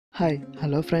Hi,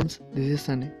 hello friends, this is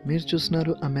Sunny. మీరు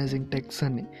చూస్తున్నారు amazing tech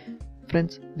Sunny.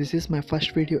 Friends, this is my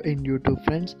first video in YouTube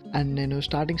friends. And నేను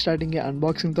starting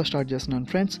అన్బాక్సింగ్తో start చేస్తున్నాను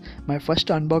friends. My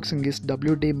first unboxing is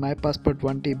WD my passport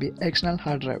 1TB external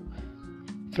hard drive.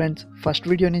 Friends, first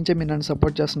video నుంచే మీరు నన్ను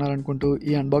support చేస్తున్నారు అనుకుంటూ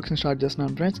ఈ అన్బాక్సింగ్ స్టార్ట్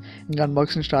చేస్తున్నాను friends. ఇంకా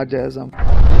అన్బాక్సింగ్ స్టార్ట్ చేద్దాం.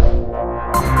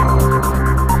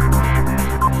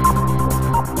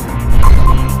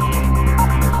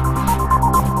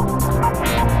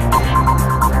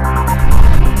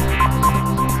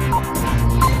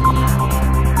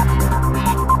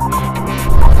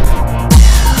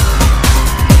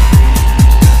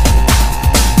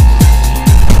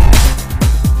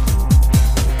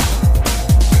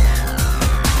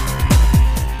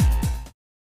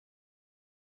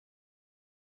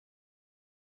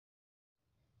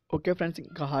 ఓకే ఫ్రెండ్స్,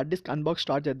 ఇంకా హార్డ్ డిస్క్ అన్బాక్స్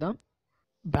స్టార్ట్ చేద్దాం.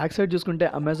 బ్యాక్ సైడ్ చూసుకుంటే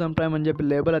అమెజాన్ ప్రైమ్ అని చెప్పి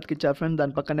లేబుల్ అతికిచ్చారు ఫ్రెండ్స్.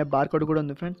 దాని పక్కనే బార్ కోడ్ కూడా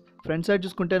ఉంది ఫ్రెండ్స్. ఫ్రంట్ సైడ్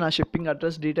చూసుకుంటే నా షిప్పింగ్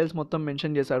అడ్రస్ డీటెయిల్స్ మొత్తం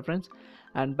మెన్షన్ చేశారు friends.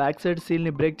 And back side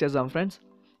సీల్ని break చేద్దాం ఫ్రెండ్స్.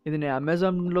 ఇది నేను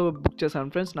అమెజాన్లో బుక్ చేశాను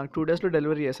ఫ్రెండ్స్. నాకు 2 daysలో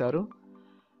డెలివరీ చేశారు.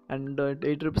 అండ్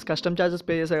 ₹8 కస్టమ్ ఛార్జెస్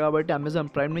పే చేశారు కాబట్టి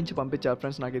అమెజాన్ ప్రైమ్ నుంచి పంపించారు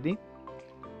ఫ్రెండ్స్ నాకు ఇది.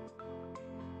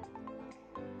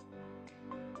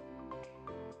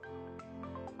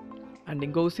 అండ్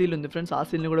ఇంకొక సీల్ ఉంది ఫ్రెండ్స్. ఆ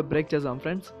సీల్ని కూడా బ్రేక్ చేద్దాం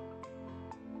ఫ్రెండ్స్.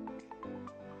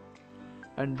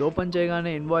 అండ్ ఓపెన్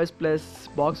చేయగానే ఇన్వాయిస్ ప్లస్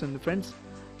బాక్స్ ఉంది ఫ్రెండ్స్.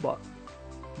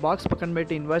 బాక్స్ పక్కన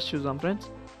పెట్టి ఇన్వాయిస్ చూద్దాం ఫ్రెండ్స్.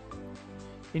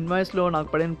 ఇన్వాయిస్లో నాకు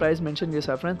పడిన ప్రైస్ మెన్షన్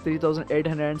చేశారు ఫ్రెండ్స్.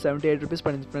 ₹3,878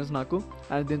 పడింది ఫ్రెండ్స్ నాకు.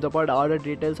 అండ్ దీంతోపాటు ఆర్డర్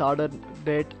డీటెయిల్స్, ఆర్డర్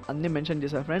డేట్ అన్నీ మెన్షన్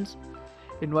చేశారు ఫ్రెండ్స్.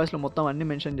 ఇన్వాయిస్లో మొత్తం అన్నీ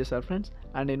మెన్షన్ చేశారు ఫ్రెండ్స్.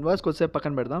 అండ్ ఇన్వాయిస్కి వచ్చేసి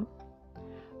పక్కన పెడదాం.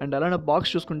 అండ్ అలానే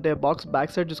బాక్స్ చూసుకుంటే బాక్స్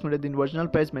బ్యాక్ సైడ్ చూసుకుంటే దీని ఒరిజినల్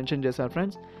ప్రైస్ మెన్షన్ చేశారు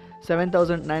ఫ్రెండ్స్.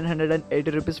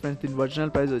 ₹7,980 ఫ్రెండ్స్ దీని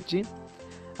ఒరిజినల్ ప్రైస్ వచ్చి.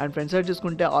 అండ్ ఫ్రంట్ సైడ్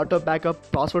చూసుకుంటే ఆటో బ్యాకప్,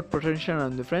 పాస్వర్డ్ ప్రొటెక్షన్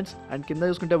ఉంది ఫ్రెండ్స్. అండ్ కింద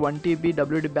చూసుకుంటే 1TB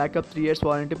WD backup, 3 years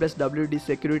warranty plus WD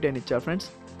security అని ఇచ్చారు ఫ్రెండ్స్.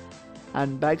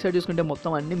 అండ్ బ్యాక్ సైడ్ చూసుకుంటే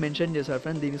మొత్తం అన్నీ మెన్షన్ చేశారు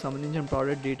ఫ్రెండ్స్ దీనికి సంబంధించిన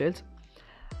ప్రోడక్ట్ డీటెయిల్స్.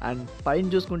 అండ్ పైన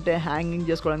చూసుకుంటే హ్యాంగింగ్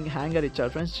చేసుకోవడానికి హ్యాంగర్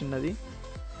ఇచ్చారు ఫ్రెండ్స్ చిన్నది.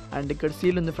 అండ్ ఇక్కడ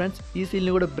సీల్ ఉంది ఫ్రెండ్స్. ఈ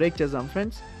సీల్ని కూడా బ్రేక్ చేద్దాం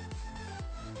ఫ్రెండ్స్.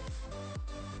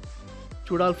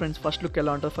 చూడాలి ఫ్రెండ్స్ ఫస్ట్ లుక్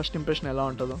ఎలా ఉంటుందో, ఫస్ట్ ఇంప్రెషన్ ఎలా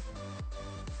ఉంటుందో.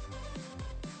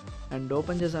 అండ్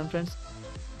ఓపెన్ చేశాను ఫ్రెండ్స్.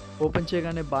 ఓపెన్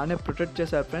చేయగానే బాగానే ప్రొటెక్ట్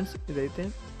చేశారు ఫ్రెండ్స్. ఇదైతే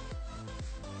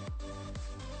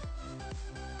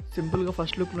సింపుల్గా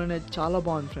ఫస్ట్ లుక్లోనే చాలా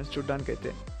బాగుంది ఫ్రెండ్స్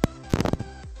చూడ్డానికైతే.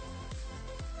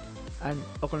 అండ్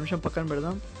ఒక నిమిషం పక్కన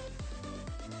పెడదాం.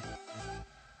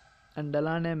 అండ్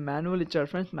అలానే మాన్యువల్ ఇచ్చారు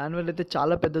ఫ్రెండ్స్. మాన్యువల్ అయితే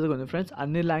చాలా పెద్దదిగా ఉంది ఫ్రెండ్స్.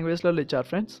 అన్ని లాంగ్వేజ్లలో ఇచ్చారు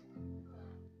ఫ్రెండ్స్.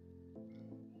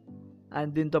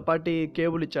 అండ్ దీంతో పాటు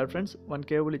కేబుల్ ఇచ్చారు ఫ్రెండ్స్. 1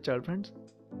 కేబుల్ ఇచ్చారు ఫ్రెండ్స్.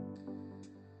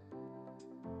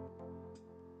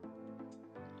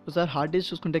 ఒకసారి హార్డ్ డిస్క్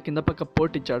చూసుకుంటే కింద పక్క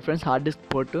పోర్ట్ ఇచ్చారు friends, hard disk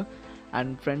port.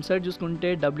 And front side చూసుకుంటే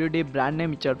WD బ్రాండ్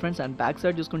నేమ్ ఇచ్చారు ఫ్రెండ్స్. అండ్ బ్యాక్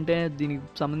సైడ్ చూసుకుంటే దీనికి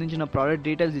సంబంధించిన ప్రోడక్ట్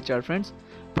డీటెయిల్స్ ఇచ్చారు ఫ్రెండ్స్.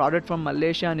 ప్రోడక్ట్ ఫ్రమ్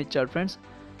మలేషియా అని ఇచ్చారు ఫ్రెండ్స్.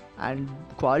 అండ్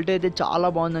క్వాలిటీ అయితే చాలా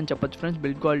బాగుందని చెప్పొచ్చు ఫ్రెండ్స్,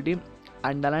 బిల్డ్ క్వాలిటీ.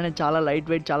 అండ్ అలానే చాలా లైట్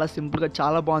వెయిట్, చాలా సింపుల్గా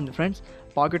చాలా బాగుంది ఫ్రెండ్స్.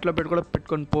 పాకెట్లో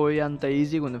పెట్టుకొని పోయి అంత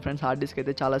ఈజీగా ఉంది ఫ్రెండ్స్. హార్డ్ డిస్క్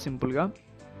అయితే చాలా సింపుల్గా.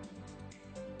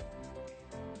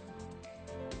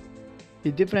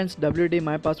 ఇది friends WD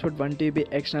my passport 1TB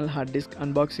external hard disk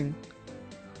unboxing.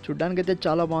 చూడ్డానికైతే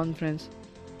చాలా బాగుంది ఫ్రెండ్స్.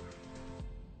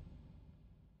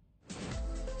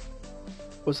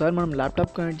 ఒకసారి మనం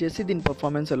ల్యాప్టాప్ కనెక్ట్ చేసి దీని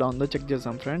పర్ఫార్మెన్స్ ఎలా ఉందో చెక్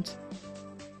చేద్దాం ఫ్రెండ్స్.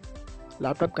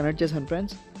 ల్యాప్టాప్ కనెక్ట్ చేశాను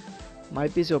ఫ్రెండ్స్. మై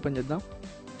పీసీ ఓపెన్ చేద్దాం.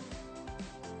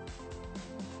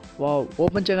 వావ్,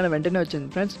 ఓపెన్ చేయగానే వెంటనే వచ్చింది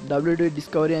ఫ్రెండ్స్. WD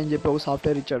డిస్కవరీ అని చెప్పి ఒక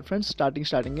సాఫ్ట్వేర్ ఇచ్చాడు ఫ్రెండ్స్.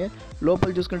 స్టార్టింగే లోపల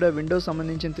చూసుకుంటే విండోస్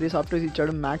సంబంధించిన 3 సాఫ్ట్వేర్స్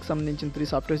ఇచ్చాడు, మ్యాక్ సంబంధించిన 3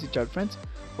 సాఫ్ట్వేర్స్ ఇచ్చాడు ఫ్రెండ్స్.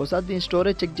 ఒకసారి దీని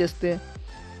స్టోరేజ్ చెక్ చేస్తే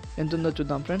ఎంత ఉందో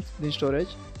చూద్దాం ఫ్రెండ్స్. దీని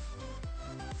స్టోరేజ్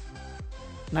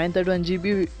 931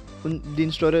 GB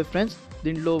దీని స్టోరేజ్ ఫ్రెండ్స్.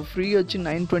 దీంట్లో ఫ్రీ వచ్చి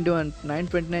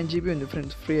 929 GB ఉంది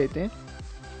ఫ్రెండ్స్ ఫ్రీ అయితే.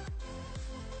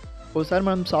 ఒకసారి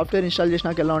మనం సాఫ్ట్వేర్ ఇన్స్టాల్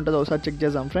చేసినాక ఎలా ఉంటుందో ఒకసారి చెక్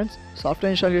చేద్దాం ఫ్రెండ్స్.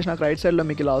 సాఫ్ట్వేర్ ఇన్స్టాల్ చేసినాక రైట్ సైడ్లో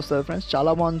మీకు ఇలా వస్తుంది ఫ్రెండ్స్.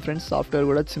 చాలా బాగుంది ఫ్రెండ్స్ సాఫ్ట్వేర్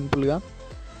కూడా సింపుల్గా.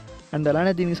 అండ్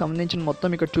అలానే దీనికి సంబంధించిన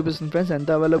మొత్తం ఇక్కడ చూపిస్తుంది ఫ్రెండ్స్. ఎంత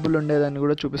అవైలబుల్ ఉండేదని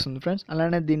కూడా చూపిస్తుంది ఫ్రెండ్స్.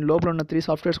 అలానే దీని లోపల ఉన్న 3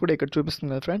 సాఫ్ట్వేర్స్ కూడా ఇక్కడ చూపిస్తుంది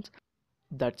కదా friends.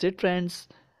 That's it friends,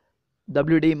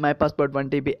 WD my passport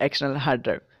 1TB external hard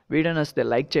drive. Video నచ్చితే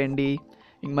లైక్ చేయండి.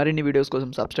 మరిన్ని వీడియోస్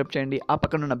కోసం సబ్స్క్రైబ్ చేయండి. ఆ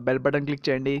పక్కన ఉన్న బెల్ బటన్ క్లిక్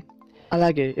చేయండి.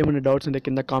 అలాగే ఏమైనా డౌట్స్ ఉంటే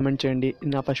కింద కామెంట్ చేయండి.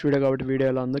 నా ఫస్ట్ వీడియో కాబట్టి వీడియో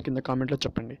ఎలా ఉందో కింద కామెంట్లో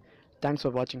చెప్పండి. Thanks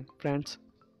for watching friends.